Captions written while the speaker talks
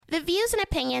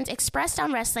opinions expressed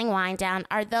on Wrestling Winedown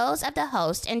are those of the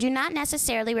host and do not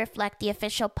necessarily reflect the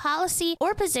official policy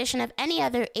or position of any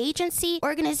other agency,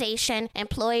 organization,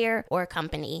 employer, or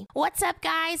company. What's up,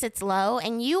 guys? It's Lo,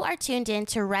 and you are tuned in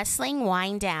to Wrestling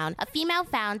Winedown, a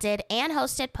female-founded and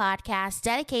hosted podcast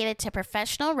dedicated to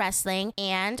professional wrestling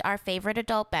and our favorite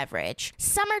adult beverage.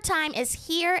 Summertime is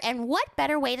here, and what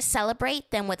better way to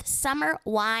celebrate than with summer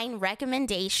wine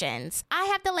recommendations? I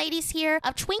have the ladies here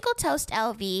of Twinkle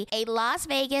LV, a Las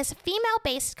Vegas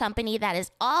female-based company that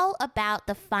is all about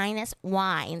the finest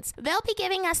wines. They'll be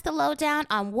giving us the lowdown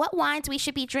on what wines we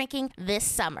should be drinking this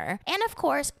summer. And of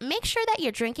course, make sure that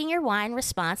you're drinking your wine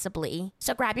responsibly.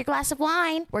 So grab your glass of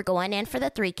wine. We're going in for the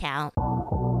 3 count.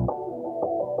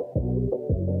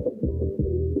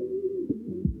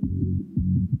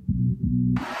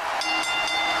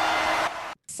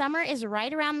 Summer is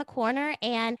right around the corner,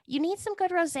 and you need some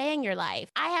good rosé in your life.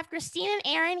 I have Christine and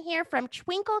Aaron here from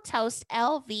Twinkle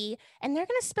LV, and they're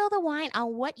going to spill the wine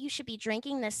on what you should be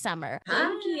drinking this summer.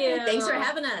 Thank you. Thanks for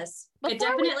having us. It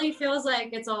definitely feels like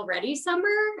it's already summer,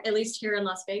 at least here in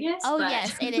Las Vegas. Oh,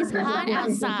 yes, it is hot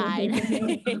outside.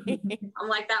 I'm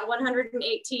like, that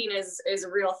 118 is a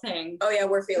real thing. Oh, yeah,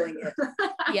 we're feeling it.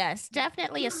 Yes,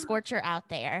 definitely a scorcher out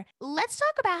there. Let's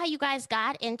talk about how you guys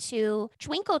got into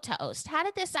Twinkle Toast. How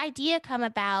did this idea come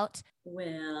about?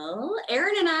 Well,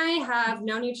 Aaron and I have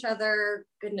known each other,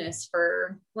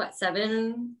 for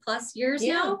 7+ years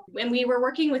now? And we were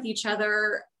working with each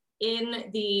other in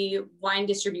the wine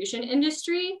distribution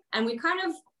industry. And we kind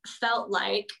of felt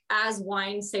like, as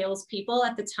wine salespeople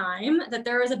at the time, that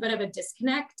there was a bit of a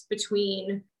disconnect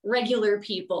between regular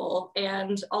people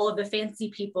and all of the fancy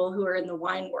people who are in the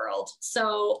wine world.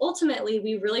 So ultimately,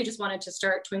 we really just wanted to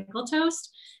start Twinkle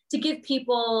Toast to give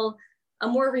people a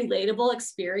more relatable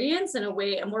experience and a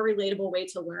more relatable way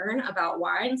to learn about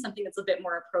wine, something that's a bit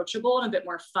more approachable and a bit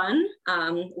more fun,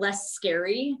 less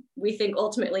scary. We think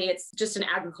ultimately it's just an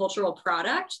agricultural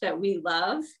product that we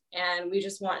love, and we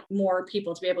just want more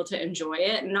people to be able to enjoy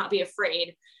it and not be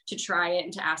afraid to try it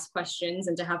and to ask questions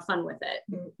and to have fun with it.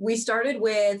 We started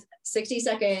with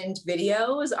 60-second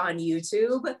videos on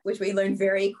YouTube, which we learned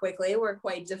very quickly were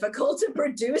quite difficult to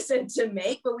produce and to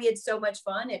make, but we had so much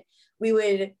fun, and we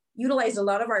would utilize a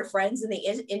lot of our friends in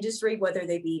the industry, whether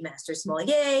they be master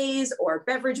sommeliers or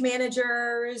beverage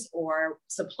managers or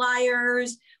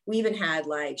suppliers. We even had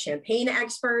like champagne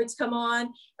experts come on,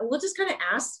 and we'll just kind of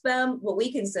ask them what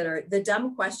we consider the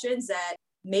dumb questions that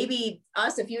maybe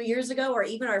us a few years ago or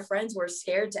even our friends were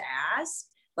scared to ask.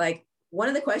 Like, one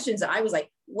of the questions I was like,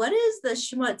 what is the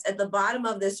schmutz at the bottom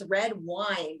of this red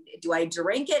wine? Do I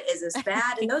drink it? Is this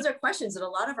bad? And those are questions that a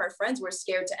lot of our friends were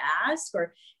scared to ask.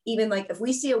 Or even like, if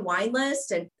we see a wine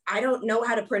list and I don't know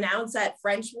how to pronounce that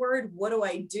French word, what do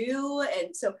I do?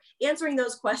 And so answering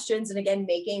those questions, and again,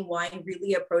 making wine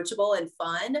really approachable and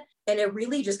fun. And it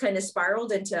really just kind of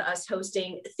spiraled into us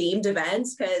hosting themed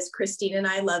events, because Christine and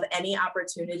I love any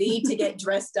opportunity to get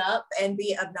dressed up and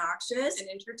be obnoxious and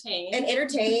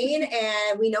entertain.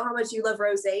 And we know how much you love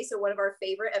rosé. So one of our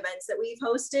favorite events that we've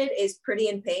hosted is Pretty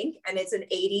in Pink, and it's an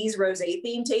 80s rosé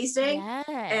theme tasting. Yes.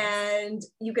 And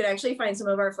you could actually find some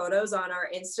of our photos on our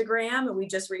Instagram, and we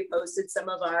just reposted some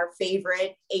of our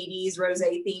favorite 80s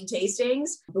rosé theme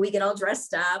tastings. But we get all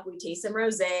dressed up, we taste some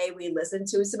rosé, we listen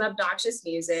to some obnoxious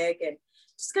music, and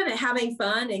just kind of having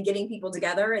fun and getting people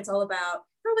together. It's all about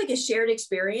kind of like a shared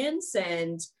experience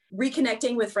and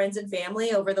reconnecting with friends and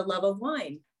family over the love of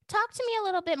wine. Talk to me a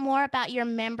little bit more about your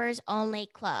members only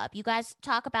club. You guys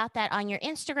talk about that on your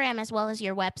Instagram as well as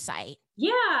your website.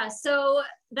 Yeah, so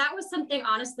that was something,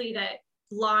 honestly, that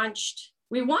launched.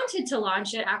 We wanted to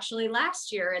launch it actually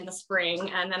last year in the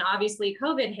spring, and then obviously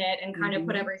COVID hit and kind of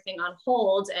put everything on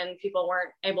hold, and people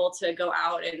weren't able to go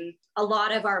out. And a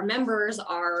lot of our members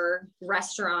are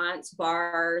restaurants,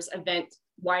 bars,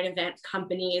 wine event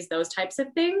companies, those types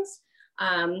of things.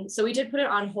 So we did put it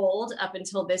on hold up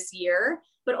until this year,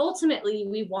 but ultimately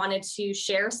we wanted to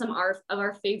share some of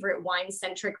our favorite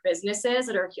wine-centric businesses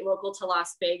that are local to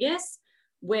Las Vegas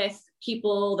with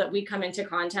people that we come into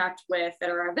contact with at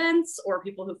our events, or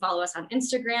people who follow us on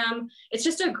Instagram. It's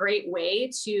just a great way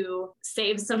to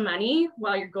save some money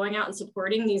while you're going out and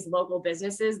supporting these local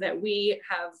businesses that we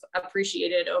have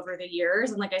appreciated over the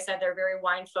years. And like I said, they're very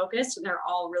wine focused, and they're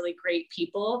all really great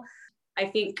people. I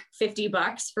think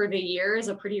 $50 for the year is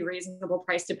a pretty reasonable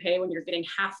price to pay when you're getting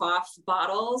half off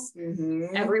bottles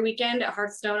every weekend at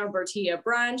Hearthstone or Bertilla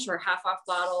Brunch, or half off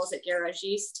bottles at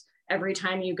Garagiste every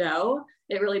time you go.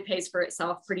 It really pays for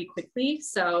itself pretty quickly.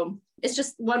 So it's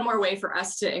just one more way for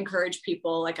us to encourage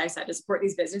people, like I said, to support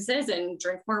these businesses and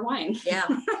drink more wine. Yeah.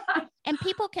 And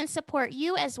people can support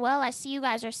you as well. I see you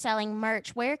guys are selling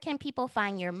merch. Where can people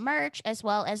find your merch as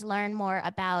well as learn more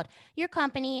about your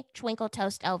company, Twinkle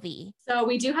Toast LV? So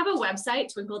we do have a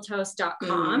website,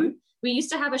 twinkletoast.com. We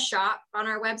used to have a shop on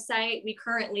our website. We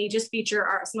currently just feature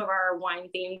some of our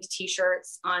wine-themed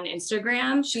t-shirts on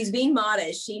Instagram. She's being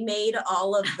modest. She made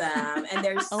all of them, and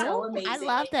they're so amazing. I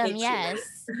love them, yes.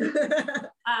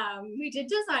 We did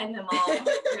design them all.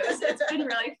 It's been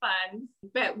really fun.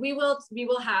 But we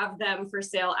will have them for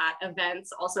sale at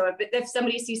events. Also, if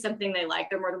somebody sees something they like,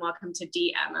 they're more than welcome to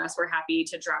DM us. We're happy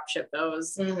to drop ship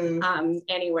those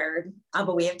anywhere.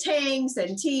 But we have tanks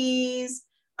and teas.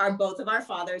 Both of our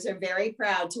fathers are very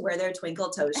proud to wear their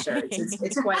Twinkle Toast shirts.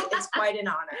 It's quite an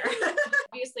honor.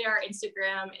 Obviously, our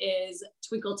Instagram is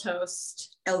Twinkle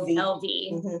Toast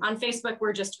LV. On Facebook,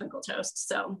 we're just Twinkle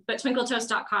Toast. But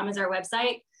twinkletoast.com is our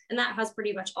website, and that has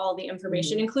pretty much all the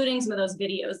information, including some of those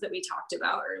videos that we talked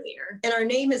about earlier. And our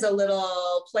name is a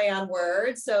little play on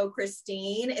words. So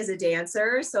Christine is a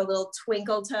dancer, so little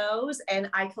Twinkle Toes, and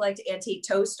I collect antique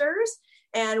toasters.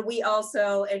 And we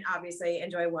also, and obviously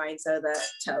enjoy wine, so the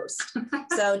toast.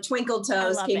 So Twinkle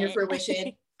Toast came to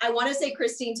fruition. I want to say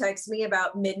Christine texted me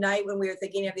about midnight when we were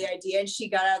thinking of the idea, and she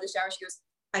got out of the shower. She goes,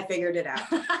 I figured it out.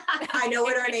 I know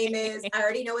what our name is. I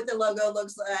already know what the logo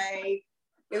looks like.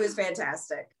 It was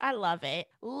fantastic. I love it.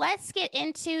 Let's get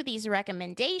into these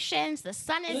recommendations. The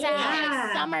sun is out.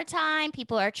 It's summertime.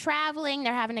 People are traveling.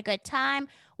 They're having a good time.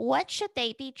 What should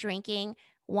they be drinking,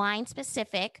 wine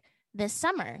specific, this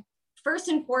summer? First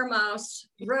and foremost,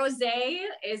 rosé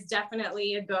is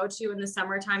definitely a go-to in the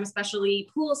summertime, especially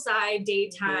poolside,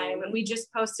 daytime. And we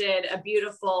just posted a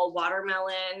beautiful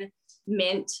watermelon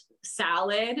mint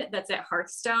salad that's at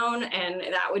Hearthstone, and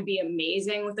that would be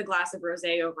amazing with a glass of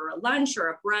rosé over a lunch or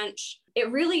a brunch.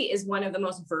 It really is one of the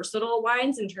most versatile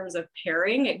wines in terms of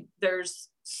pairing. There's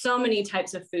so many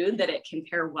types of food that it can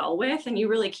pair well with, and you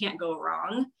really can't go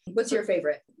wrong. What's your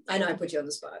favorite? I know I put you on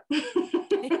the spot.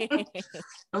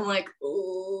 I'm like,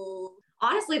 ooh.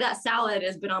 Honestly, that salad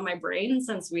has been on my brain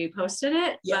since we posted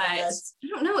it. Yes. But I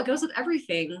don't know. It goes with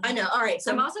everything. I know. All right.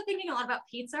 So I'm also thinking a lot about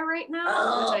pizza right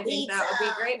now, which I think that would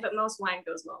be great, but most wine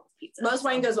goes well with pizza. Most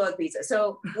wine goes well with pizza.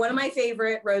 So one of my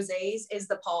favorite rosés is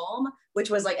the Palm,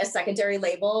 which was like a secondary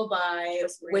label by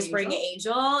Whispering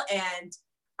Angel. And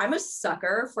I'm a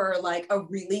sucker for like a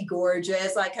really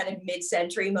gorgeous, like kind of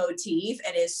mid-century motif,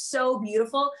 and is so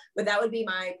beautiful. But that would be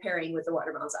my pairing with the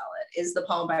watermelon salad, is the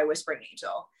Palm by Whispering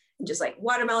Angel. And just like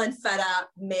watermelon, feta,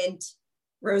 mint,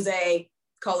 rosé,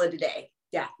 call it a day.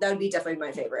 Yeah, that would be definitely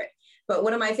my favorite. But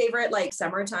one of my favorite like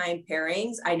summertime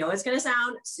pairings, I know it's going to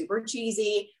sound super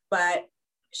cheesy, but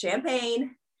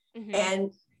champagne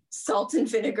and salt and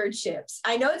vinegar chips.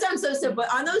 I know it sounds so simple,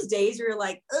 but on those days where you're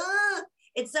like, ugh,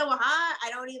 it's so hot, I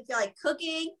don't even feel like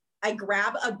cooking, I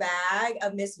grab a bag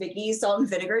of Miss Vicky's salt and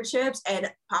vinegar chips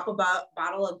and pop a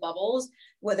bottle of bubbles,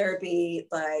 whether it be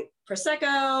like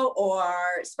Prosecco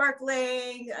or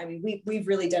sparkling. I mean, we've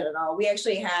really done it all. We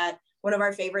actually had one of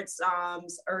our favorite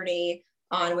Psalms, Ernie,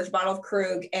 on with a bottle of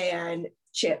Krug and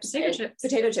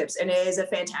potato chips, and it is a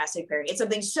fantastic pairing. It's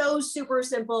something so super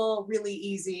simple, really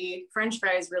easy. French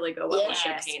fries really go well with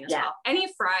champagne as well. Any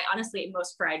honestly,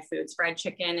 most fried foods, fried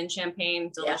chicken and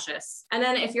champagne, delicious. And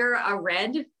then if you're a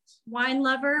red wine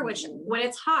lover, which when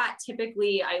it's hot,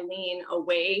 typically I lean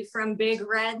away from big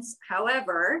reds.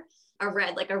 However, a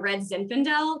red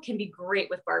Zinfandel can be great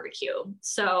with barbecue.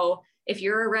 So if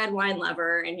you're a red wine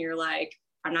lover and you're like,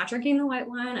 I'm not drinking the white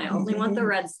wine, I only want the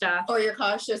red stuff. Or you're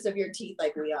cautious of your teeth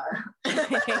like we are.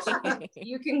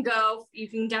 You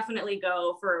can definitely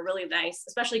go for a really nice,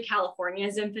 especially California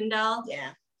Zinfandel. Yeah.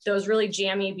 Those really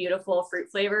jammy, beautiful fruit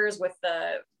flavors with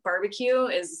the barbecue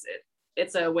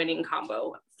it's a winning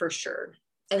combo for sure.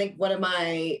 I think one of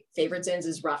my favorite Zins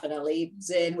is Raffinelli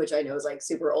Zin, which I know is like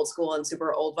super old school and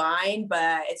super old vine,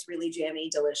 but it's really jammy,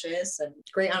 delicious, and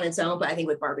great on its own. But I think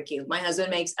with barbecue, my husband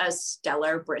makes a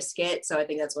stellar brisket, so I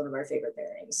think that's one of our favorite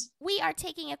pairings. We are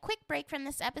taking a quick break from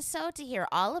this episode to hear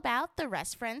all about the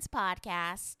Rest Friends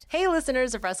podcast. Hey,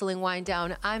 listeners of Wrestling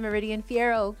Winedown, I'm Meridian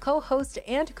Fierro, co-host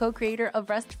and co-creator of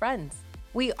Rest Friends.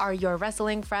 We are your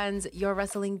wrestling friends, your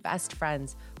wrestling best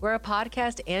friends. We're a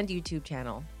podcast and YouTube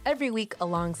channel. Every week,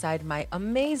 alongside my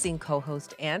amazing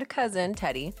co-host and cousin,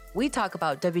 Teddy, we talk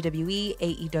about WWE,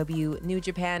 AEW, New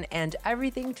Japan, and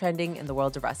everything trending in the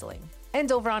world of wrestling.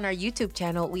 And over on our YouTube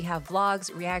channel, we have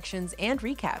vlogs, reactions, and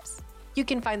recaps. You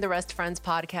can find the Rest Friends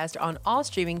podcast on all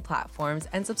streaming platforms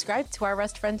and subscribe to our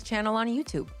Rest Friends channel on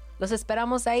YouTube. Los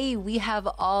esperamos ahí. We have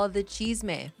all the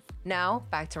chisme. Now,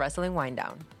 back to Wrestling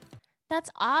Winedown. That's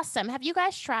awesome. Have you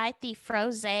guys tried the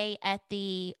frosé at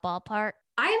the ballpark?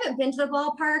 I haven't been to the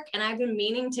ballpark and I've been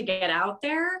meaning to get out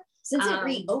there. Since it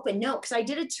reopened, no, because I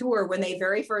did a tour when they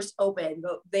very first opened,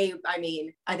 but I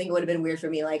think it would have been weird for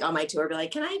me, like on my tour, be like,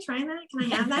 can I try that?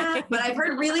 Can I have that? But I've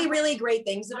heard really, really great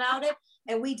things about it.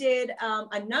 And we did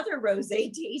another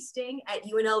rosé tasting at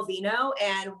UNL Vino.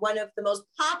 And one of the most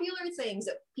popular things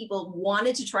that people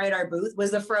wanted to try at our booth was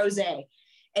the frosé.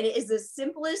 And it is the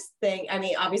simplest thing. I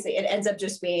mean, obviously it ends up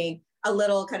just being a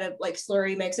little kind of like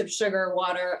slurry mix of sugar,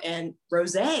 water, and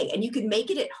rosé. And you can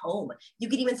make it at home. You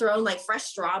could even throw in like fresh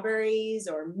strawberries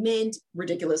or mint.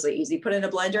 Ridiculously easy. Put in a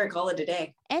blender and call it a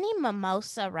day. Any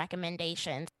mimosa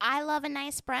recommendations? I love a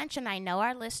nice brunch, and I know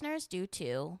our listeners do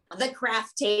too. The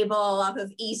Craft Table off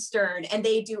of Eastern, and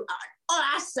they do an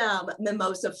awesome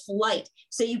mimosa flight.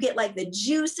 So you get like the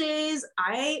juices.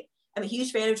 I'm a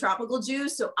huge fan of tropical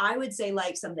juice. So I would say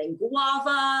like something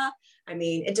guava. I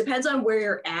mean, it depends on where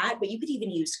you're at, but you could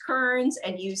even use kerns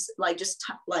and use like just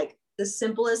like the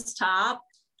simplest top.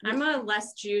 I'm a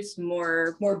less juice,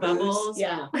 more bubbles. Booze.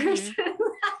 Yeah. Just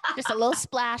a little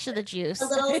splash of the juice. A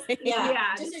little,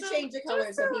 yeah. Just to change the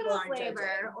color so people aren't flavor.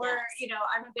 judging. Or, Yes.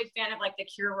 I'm a big fan of like the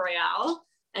Cure Royale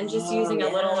and just using a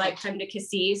little like creme de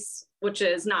cassis, which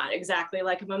is not exactly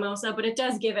like a mimosa, but it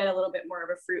does give it a little bit more of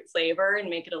a fruit flavor and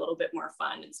make it a little bit more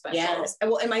fun and special. Yes.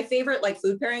 Well, and my favorite like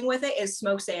food pairing with it is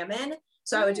smoked salmon.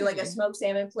 So I would do like a smoked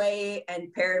salmon plate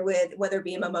and pair it with whether it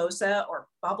be a mimosa or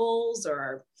bubbles,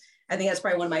 or I think that's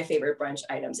probably one of my favorite brunch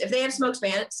items. If they have smoked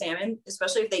salmon,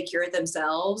 especially if they cure it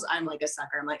themselves, I'm like a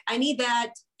sucker. I'm like, I need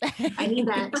that. I need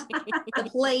that. A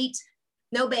plate,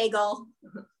 no bagel,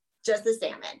 just the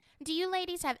salmon. Do you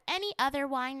ladies have any other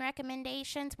wine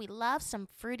recommendations? We love some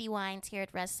fruity wines here at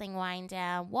Wrestling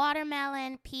Winedown.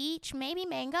 Watermelon, peach, maybe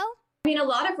mango? I mean, a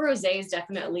lot of rosés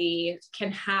definitely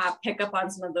can pick up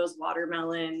on some of those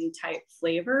watermelon type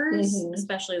flavors,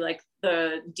 especially like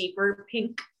the deeper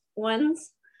pink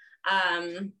ones.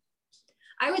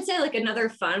 I would say like another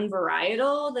fun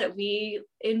varietal that we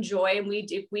enjoy, and we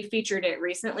featured it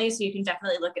recently, so you can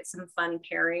definitely look at some fun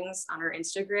pairings on our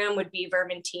Instagram, would be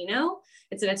Vermentino.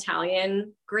 It's an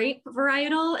Italian grape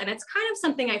varietal, and it's kind of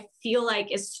something I feel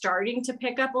like is starting to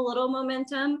pick up a little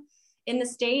momentum in the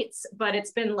States, but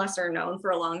it's been lesser known for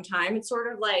a long time. It's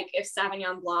sort of like if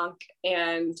Sauvignon Blanc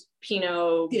and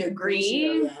Pinot Gris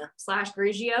 /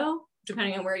 Grigio,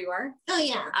 depending on where you are. Oh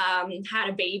yeah. Had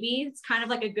a baby. It's kind of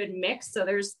like a good mix. So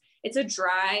it's a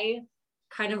dry,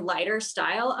 kind of lighter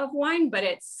style of wine, but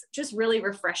it's just really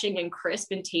refreshing and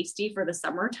crisp and tasty for the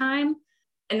summertime.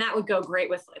 And that would go great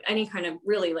with any kind of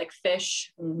really like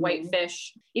fish, white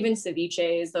fish, even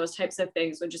ceviches, those types of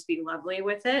things would just be lovely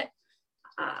with it.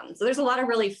 So there's a lot of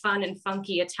really fun and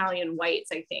funky Italian whites,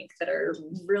 I think, that are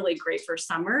really great for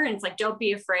summer. And it's like, don't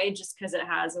be afraid just because it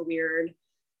has a weird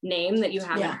name that you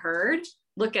haven't heard.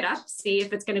 Look it up, see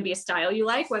if it's going to be a style you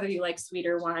like, whether you like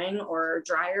sweeter wine or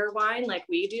drier wine like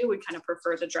we do. We kind of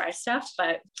prefer the dry stuff,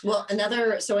 but. Well,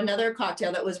 another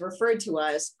cocktail that was referred to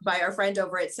us by our friend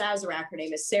over at Sazerac, her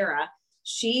name is Sarah.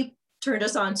 She turned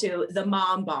us on to the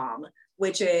Mom Bomb,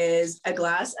 which is a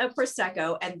glass of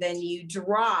Prosecco, and then you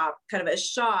drop kind of a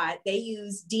shot. They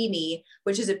use Demi,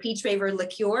 which is a peach flavored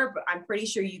liqueur, but I'm pretty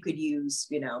sure you could use,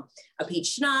 a peach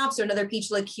schnapps or another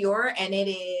peach liqueur, and it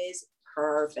is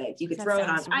perfect. You could throw it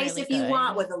on ice if you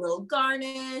want with a little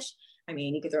garnish. I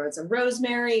mean, you could throw in some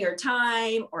rosemary or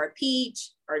thyme or a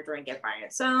peach or drink it by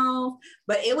itself,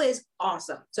 but it was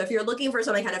awesome. So if you're looking for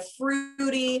something kind of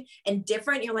fruity and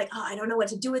different, you're like, oh, I don't know what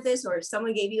to do with this. Or if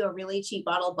someone gave you a really cheap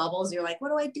bottle of bubbles, you're like, what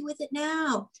do I do with it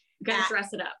now? You gotta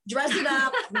dress it up. Dress it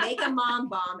up, make a mom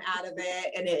bomb out of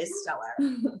it, and it is stellar.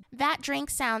 That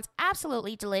drink sounds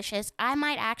absolutely delicious. I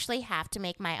might actually have to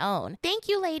make my own. Thank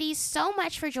you, ladies, so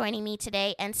much for joining me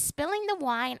today and spilling the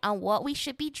wine on what we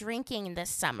should be drinking this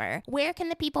summer. Where can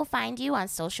the people find you on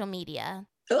social media?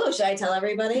 Oh, should I tell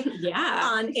everybody? Yeah.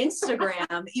 On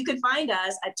Instagram, you can find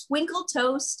us at Twinkle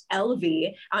Toast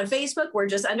LV. On Facebook, we're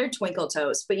just under Twinkle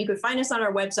Toast, but you can find us on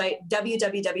our website,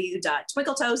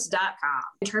 www.twinkletoast.com.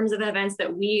 In terms of events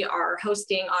that we are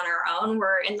hosting on our own,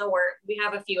 we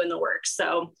have a few in the works.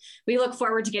 So we look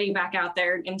forward to getting back out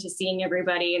there and to seeing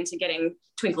everybody and to getting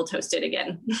Twinkle Toasted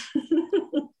again.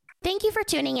 Thank you for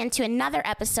tuning in to another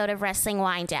episode of Wrestling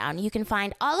Winedown. You can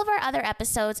find all of our other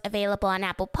episodes available on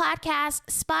Apple Podcasts,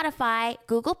 Spotify,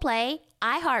 Google Play,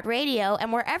 iHeartRadio,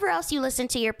 and wherever else you listen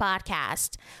to your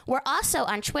podcast. We're also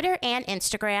on Twitter and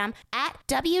Instagram at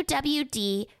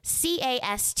WWDCAST.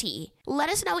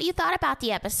 Let us know what you thought about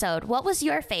the episode. What was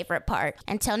your favorite part?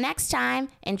 Until next time,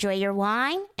 enjoy your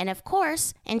wine and, of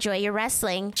course, enjoy your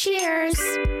wrestling. Cheers!